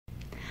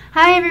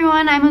Hi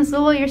everyone, I'm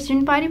Azul, your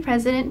student body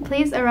president.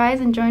 Please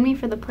arise and join me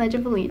for the Pledge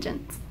of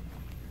Allegiance.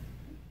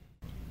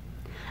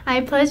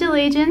 I pledge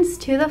allegiance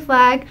to the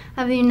flag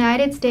of the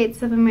United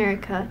States of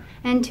America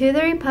and to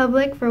the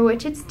republic for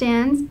which it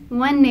stands,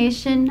 one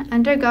nation,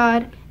 under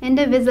God,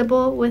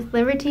 indivisible, with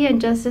liberty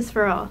and justice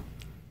for all.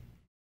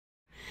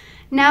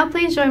 Now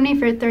please join me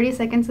for 30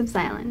 seconds of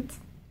silence.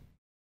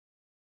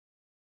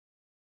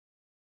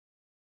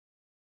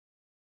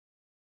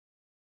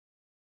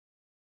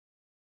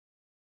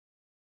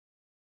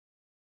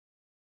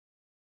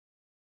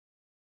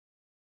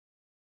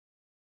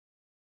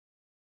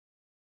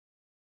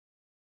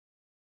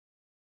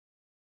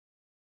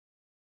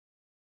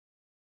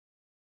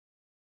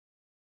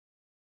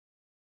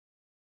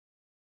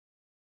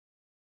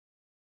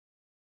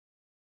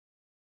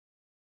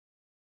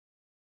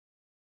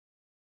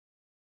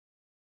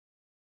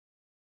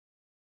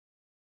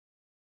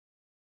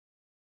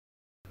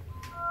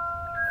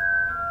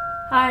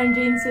 Hi, I'm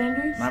Jaden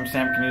Sanders. And I'm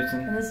Sam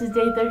Knudsen. And this is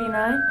day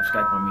 39 of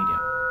Sky Pointe Media.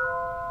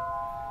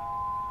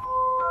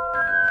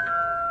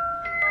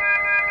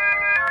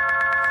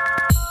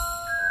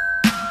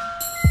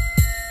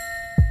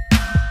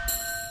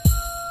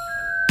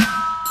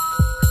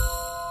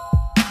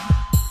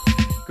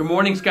 Good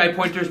morning, Sky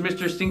Pointers.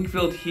 Mr.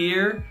 Stinkfield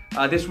here.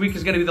 This week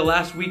is going to be the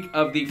last week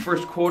of the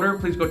first quarter.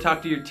 Please go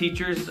talk to your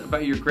teachers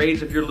about your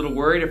grades if you're a little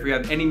worried. If you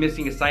have any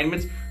missing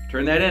assignments,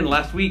 turn that in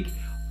last week.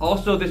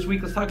 Also this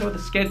week, let's talk about the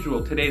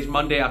schedule. Today's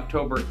Monday,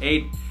 October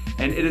 8th,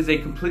 and it is a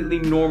completely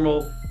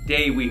normal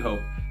day, we hope.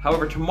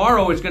 However,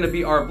 tomorrow is going to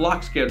be our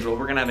block schedule.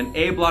 We're going to have an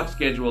A block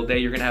schedule day.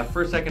 You're going to have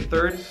first, second,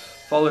 third,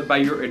 followed by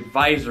your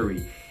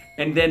advisory.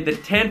 And then the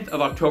 10th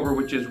of October,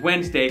 which is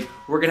Wednesday,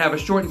 we're going to have a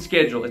shortened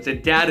schedule. It's a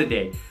data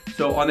day.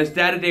 So on this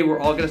data day, we're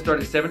all going to start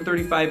at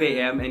 7:35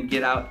 a.m. and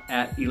get out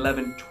at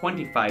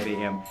 11:25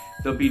 a.m.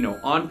 There'll be no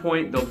on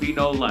point, there'll be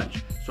no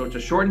lunch. So it's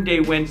a shortened day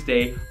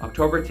Wednesday,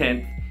 October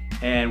 10th.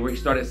 And we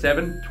start at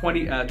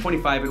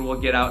 7:25 and we'll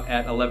get out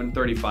at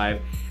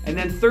 11:35. And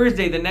then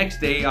Thursday, the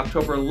next day,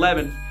 October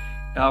 11th,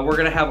 we're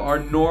going to have our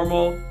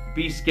normal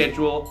B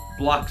schedule,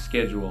 block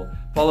schedule.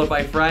 Followed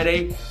by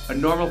Friday, a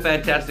normal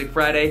fantastic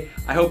Friday.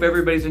 I hope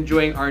everybody's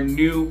enjoying our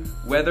new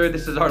weather.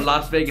 This is our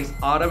Las Vegas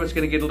autumn. It's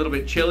going to get a little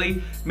bit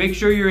chilly. Make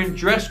sure you're in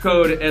dress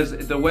code as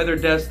the weather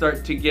does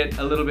start to get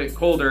a little bit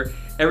colder.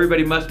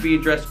 Everybody must be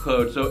in dress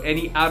code, so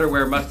any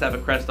outerwear must have a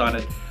crest on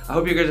it. I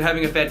hope you guys are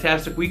having a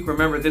fantastic week.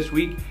 Remember, this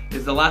week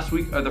is the last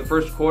week of the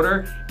first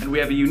quarter, and we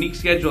have a unique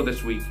schedule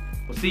this week.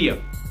 We'll see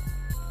you.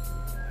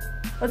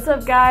 What's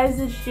up, guys?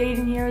 It's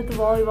Jaden here with the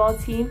volleyball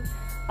team.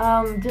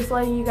 Just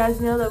letting you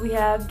guys know that we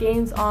have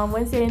games on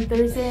Wednesday and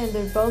Thursday, and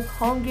they're both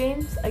home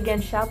games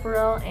against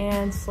Chaparral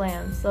and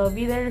Slam. So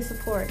be there to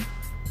support.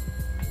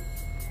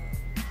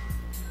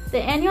 The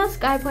annual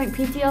Sky Pointe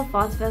PTL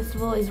Falls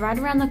Festival is right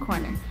around the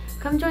corner.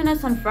 Come join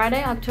us on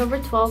Friday, October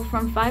 12th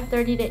from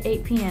 5:30 to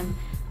 8 p.m.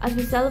 as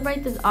we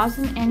celebrate this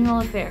awesome annual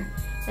affair.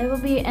 There will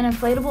be an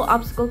inflatable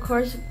obstacle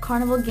course,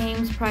 carnival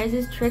games,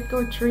 prizes,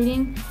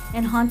 trick-or-treating,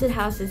 and haunted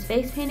houses,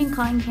 face painting,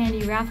 cotton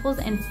candy, raffles,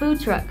 and food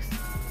trucks.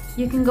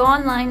 You can go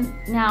online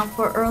now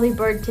for early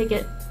bird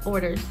ticket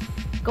orders.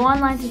 Go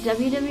online to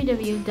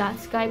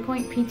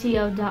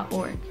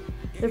www.skypointepto.org.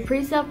 The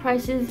pre-sale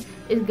prices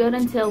is good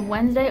until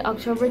Wednesday,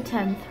 October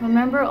 10th.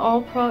 Remember,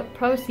 all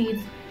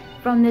proceeds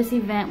from this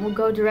event will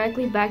go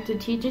directly back to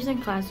teachers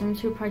and classrooms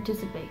who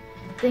participate.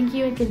 Thank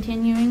you and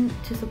continuing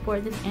to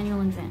support this annual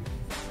event.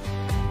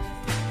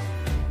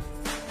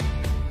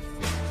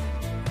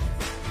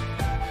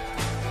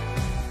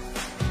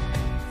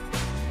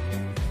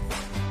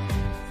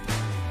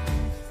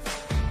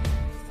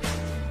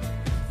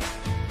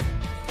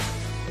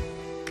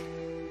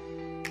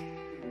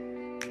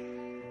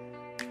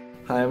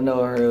 Hi, I'm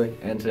Noah Hurley,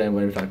 and today I'm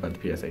going to talk about the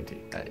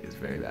PSAT. That is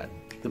very bad.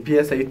 The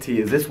PSAT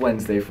is this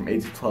Wednesday from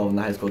 8 to 12 in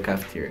the high school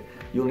cafeteria.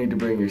 You'll need to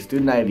bring your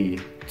student ID,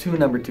 2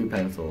 number 2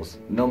 pencils,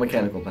 no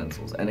mechanical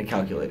pencils, and a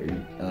calculator,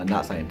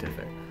 not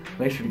scientific.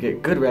 Make sure to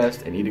get good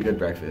rest and eat a good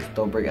breakfast.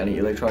 Don't bring any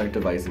electronic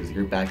devices,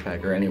 your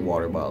backpack, or any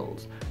water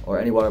bottles. Or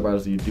any water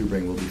bottles that you do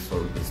bring will be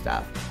stored with the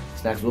staff.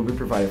 Snacks will be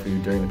provided for you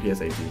during the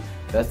PSAT.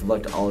 Best of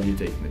luck to all of you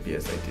taking the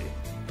PSAT.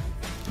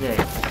 Yay.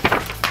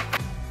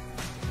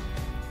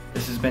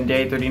 This has been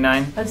day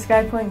 39 of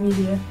Sky Pointe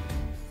Media.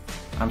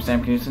 I'm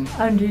Sam Knudsen.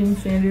 I'm Jaden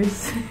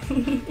Sanders.